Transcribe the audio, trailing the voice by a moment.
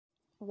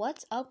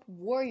What's up,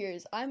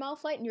 Warriors? I'm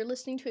Alflight, and you're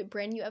listening to a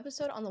brand new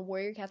episode on the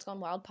Warrior Cats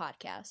Gone Wild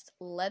podcast.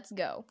 Let's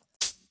go.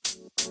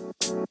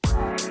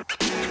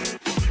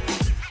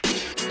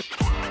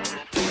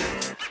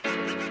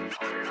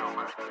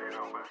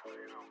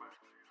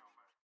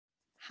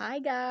 Hi,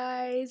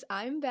 guys.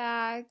 I'm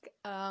back.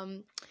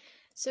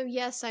 So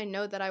yes, I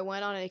know that I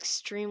went on an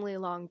extremely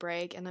long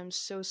break, and I'm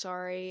so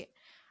sorry.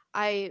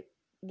 I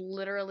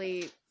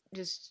literally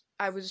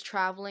I was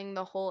traveling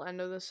the whole end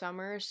of the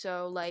summer,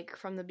 so like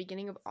from the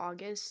beginning of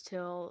August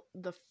till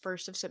the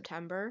 1st of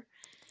September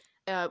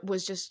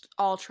was just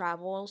all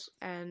travels,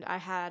 and I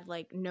had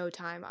like no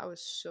time. I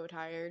was so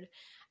tired.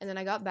 And then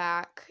I got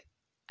back,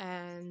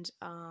 and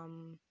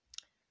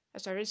I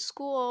started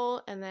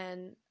school, and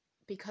then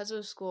because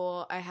of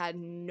school, I had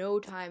no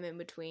time in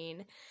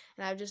between,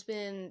 and I've just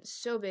been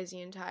so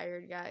busy and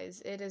tired,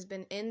 guys. It has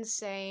been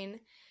insane.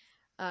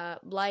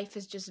 Life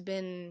has just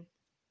been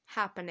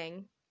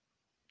happening,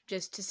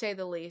 just to say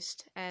the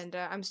least, and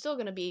I'm still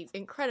going to be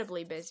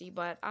incredibly busy,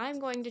 but I'm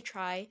going to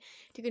try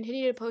to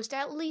continue to post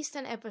at least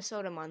an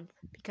episode a month,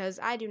 because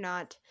I do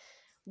not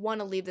want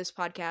to leave this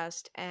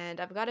podcast,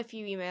 and I've got a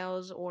few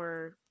emails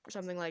or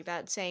something like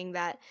that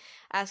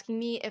asking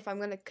me if I'm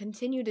going to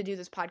continue to do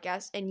this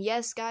podcast. And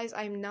yes, guys,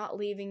 I'm not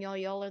leaving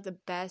y'all are the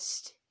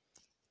best.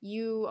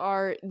 You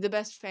are the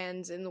best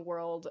fans in the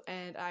world,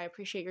 and I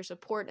appreciate your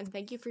support, and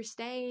thank you for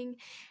staying.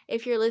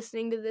 If you're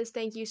listening to this,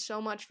 thank you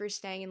so much for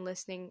staying and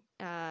listening,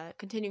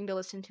 continuing to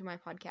listen to my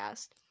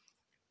podcast.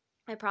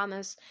 I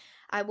promise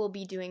I will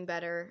be doing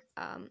better.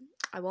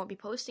 I won't be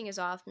posting as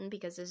often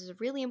because this is a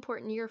really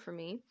important year for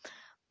me,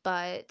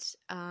 but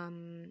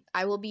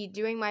I will be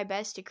doing my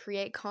best to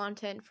create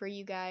content for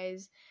you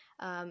guys.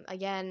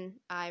 Again,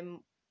 I'm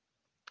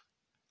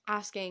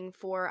asking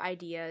for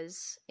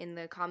ideas in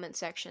the comment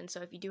section,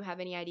 so if you do have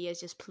any ideas,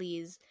 just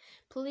please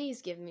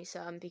give me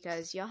some,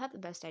 because y'all have the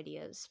best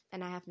ideas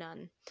and I have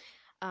none.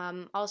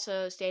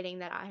 Also stating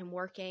that I'm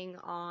working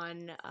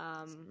on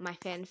my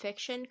fan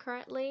fiction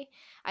currently.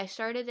 I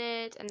started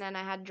it, and then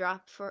I had to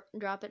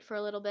drop it for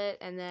a little bit,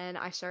 and then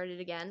I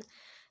started again.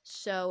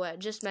 So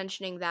just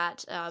mentioning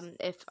that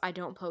if I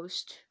don't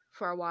post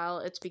for a while,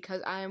 it's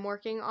because I am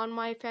working on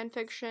my fan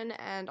fiction,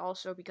 and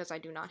also because I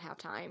do not have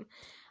time.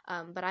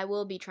 But I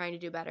will be trying to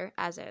do better,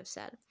 as I have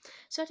said.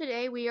 So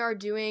today we are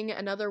doing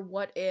another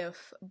what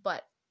if,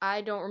 but I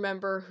don't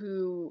remember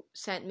who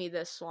sent me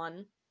this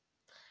one.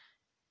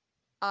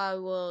 I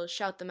will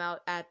shout them out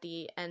at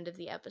the end of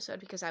the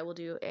episode, because I will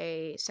do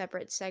a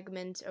separate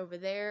segment over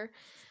there.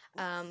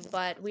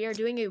 But we are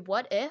doing a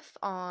what if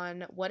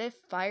on what if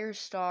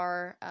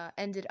Firestar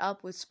ended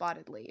up with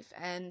Spotted Leaf.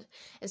 And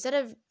instead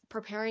of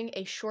preparing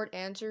a short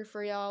answer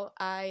for y'all,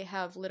 I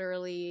have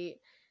literally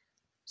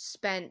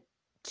spent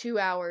 2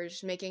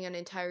 hours making an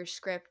entire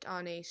script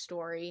on a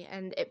story,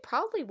 and it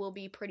probably will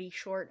be pretty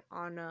short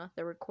on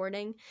the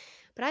recording,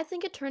 but I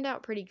think it turned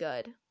out pretty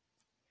good.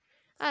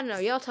 I don't know,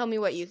 y'all tell me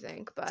what you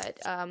think, but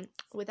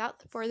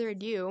without further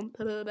ado,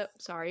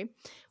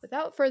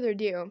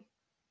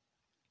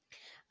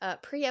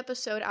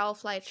 pre-episode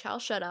Owlflight shall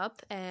shut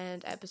up,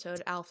 and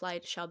episode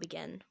Owlflight shall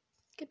begin.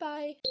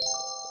 Goodbye.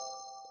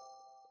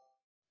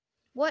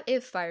 What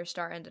if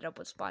Firestar ended up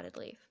with Spotted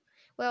Leaf?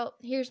 Well,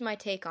 here's my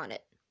take on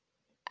it.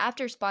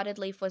 After Spotted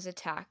Leaf was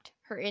attacked,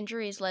 her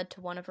injuries led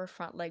to one of her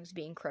front legs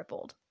being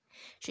crippled.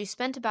 She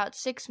spent about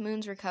 6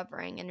 moons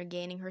recovering and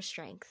regaining her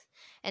strength,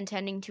 and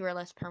tending to her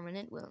less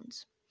permanent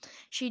wounds.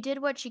 She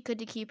did what she could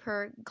to keep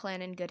her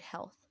clan in good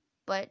health,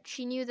 but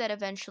she knew that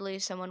eventually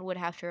someone would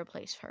have to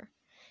replace her.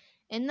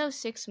 In those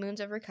 6 moons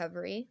of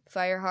recovery,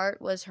 Fireheart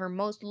was her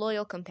most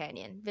loyal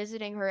companion,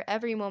 visiting her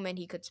every moment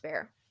he could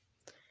spare.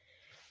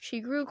 She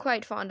grew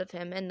quite fond of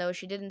him, and though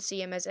she didn't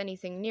see him as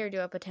anything near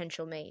to a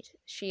potential mate,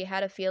 she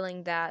had a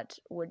feeling that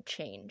would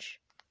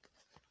change.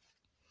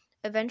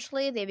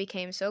 Eventually, they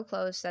became so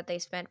close that they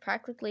spent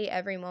practically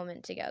every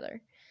moment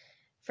together,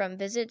 from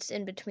visits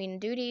in between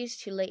duties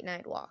to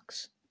late-night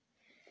walks.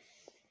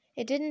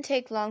 It didn't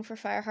take long for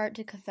Fireheart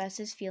to confess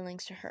his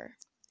feelings to her.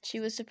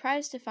 She was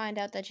surprised to find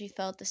out that she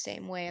felt the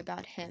same way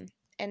about him,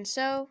 and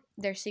so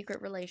their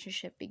secret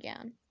relationship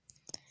began.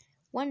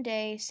 One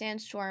day,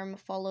 Sandstorm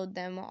followed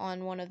them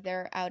on one of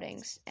their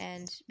outings,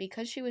 and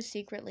because she was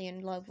secretly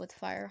in love with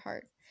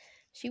Fireheart,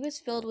 she was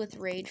filled with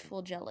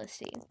rageful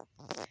jealousy.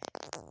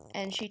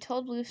 And she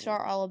told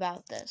Bluestar all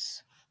about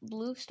this.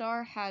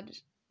 Bluestar had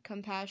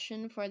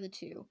compassion for the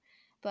two,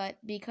 but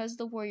because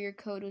the warrior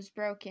code was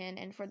broken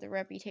and for the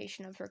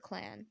reputation of her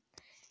clan,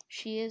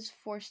 she is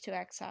forced to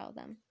exile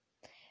them.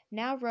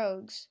 Now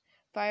rogues,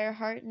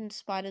 Fireheart and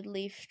Spotted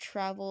Leaf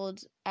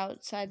traveled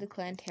outside the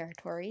clan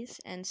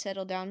territories and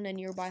settled down in a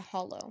nearby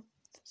hollow,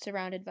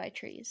 surrounded by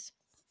trees.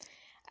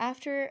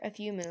 After a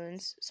few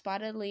moons,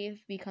 Spotted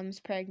Leaf becomes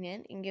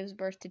pregnant and gives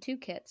birth to 2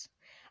 kits,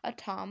 a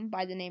tom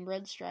by the name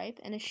Red Stripe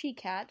and a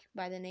she-cat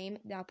by the name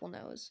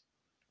Dapplenose.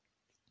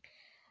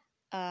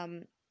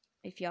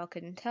 If y'all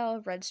couldn't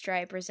tell, Red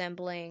Stripe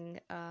resembling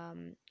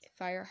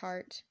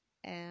Fireheart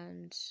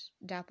and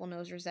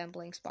Dapplenose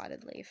resembling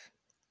Spotted Leaf,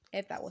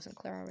 if that wasn't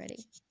clear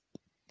already.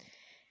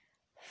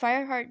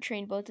 Fireheart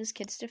trained both his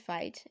kids to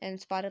fight, and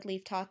Spotted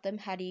Leaf taught them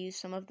how to use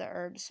some of the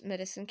herbs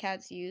medicine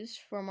cats use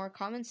for more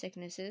common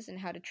sicknesses and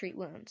how to treat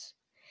wounds.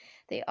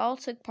 They all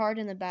took part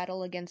in the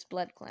battle against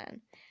Blood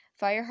Clan,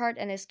 Fireheart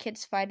and his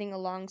kids fighting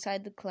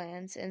alongside the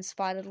clans and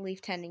Spotted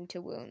Leaf tending to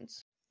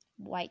wounds.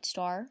 White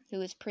Star, who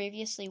was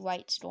previously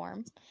White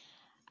Storm,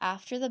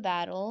 after the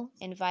battle,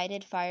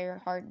 invited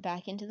Fireheart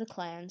back into the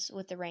clans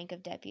with the rank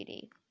of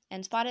deputy,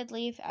 and Spotted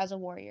Leaf as a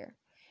warrior.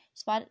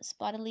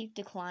 Spotted Leaf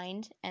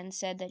declined and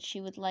said that she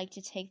would like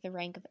to take the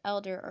rank of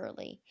elder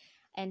early,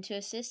 and to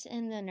assist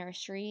in the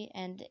nursery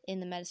and in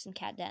the medicine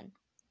cat den.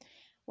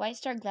 White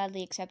Star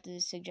gladly accepted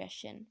his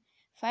suggestion.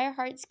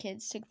 Fireheart's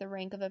kids took the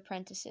rank of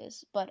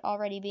apprentices, but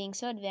already being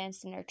so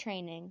advanced in their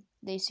training,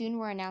 they soon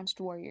were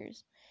announced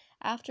warriors.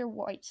 After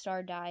White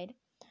Star died,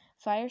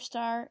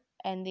 Firestar,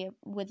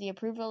 with the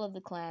approval of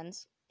the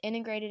clans,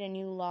 integrated a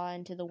new law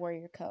into the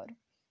warrior code,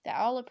 that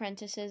all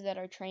apprentices that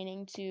are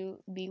training to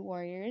be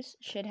warriors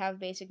should have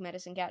basic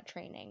medicine cat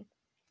training.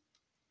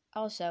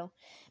 Also,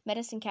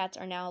 medicine cats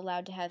are now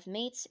allowed to have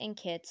mates and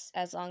kits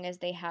as long as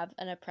they have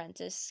an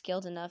apprentice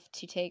skilled enough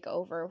to take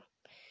over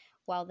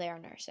while they are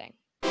nursing.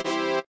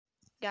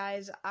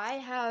 Guys, I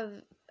have,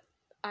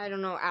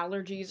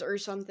 allergies or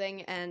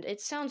something, and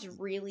it sounds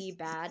really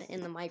bad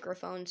in the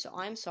microphone, so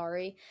I'm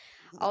sorry.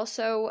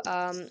 Also,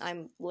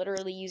 I'm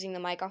literally using the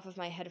mic off of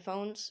my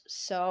headphones,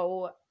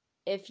 so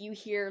if you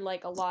hear,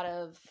 a lot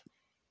of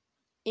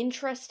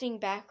interesting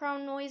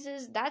background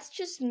noises, that's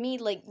just me,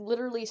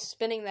 literally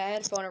spinning the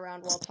headphone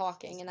around while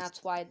talking, and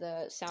that's why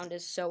the sound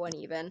is so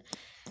uneven.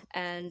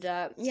 And,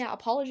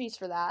 apologies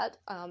for that.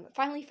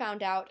 Finally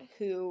found out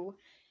who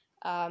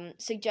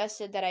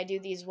suggested that I do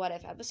these What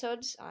If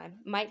episodes. I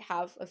might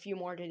have a few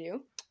more to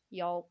do.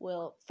 Y'all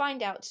will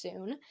find out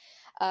soon.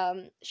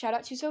 Shout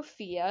out to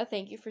Sophia.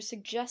 Thank you for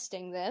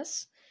suggesting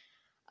this.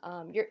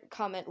 Your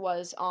comment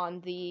was on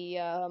the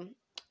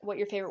What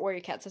Your Favorite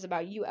Warrior Cat Says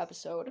About You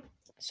episode.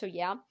 So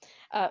yeah,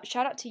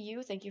 shout out to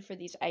you. Thank you for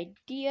these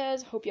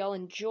ideas. Hope y'all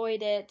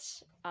enjoyed it.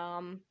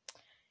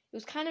 It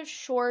was kind of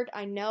short.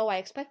 I know. I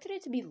expected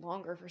it to be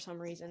longer for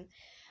some reason.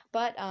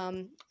 But,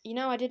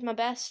 I did my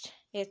best.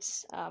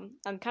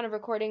 I'm kind of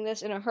recording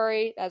this in a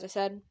hurry, as I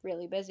said,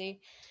 really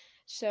busy.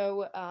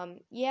 So,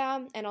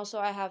 and also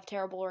I have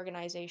terrible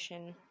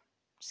organization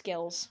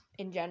skills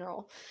in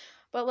general.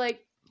 But,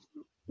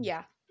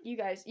 you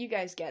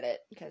guys get it,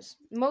 because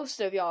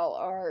most of y'all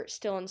are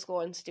still in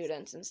school and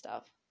students and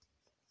stuff.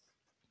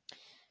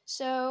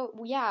 So,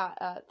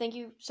 thank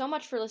you so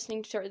much for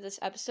listening to this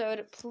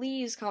episode.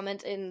 Please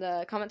comment in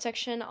the comment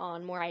section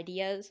on more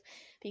ideas,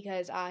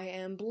 because I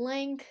am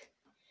blank.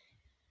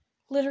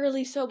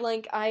 Literally so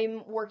blank.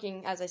 I'm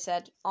working, as I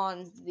said,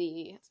 on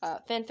the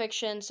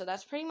fanfiction, so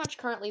that's pretty much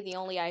currently the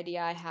only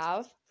idea I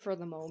have for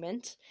the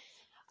moment.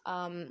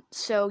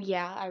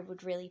 I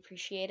would really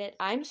appreciate it.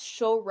 I'm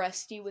so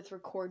rusty with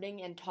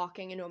recording and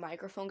talking into a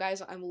microphone,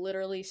 guys. I'm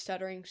literally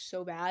stuttering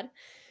so bad.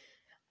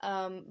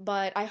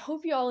 But I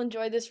hope you all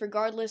enjoyed this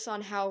regardless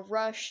on how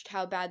rushed,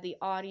 how bad the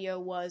audio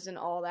was, and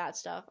all that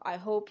stuff. I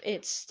hope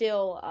it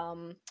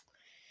still,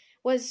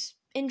 was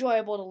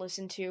enjoyable to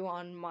listen to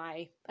on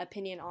my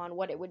opinion on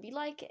what it would be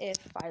like if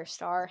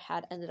Firestar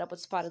had ended up with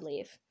Spotted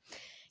Leaf.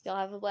 Y'all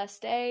have a blessed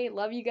day.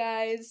 Love you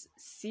guys.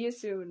 See you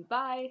soon.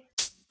 Bye.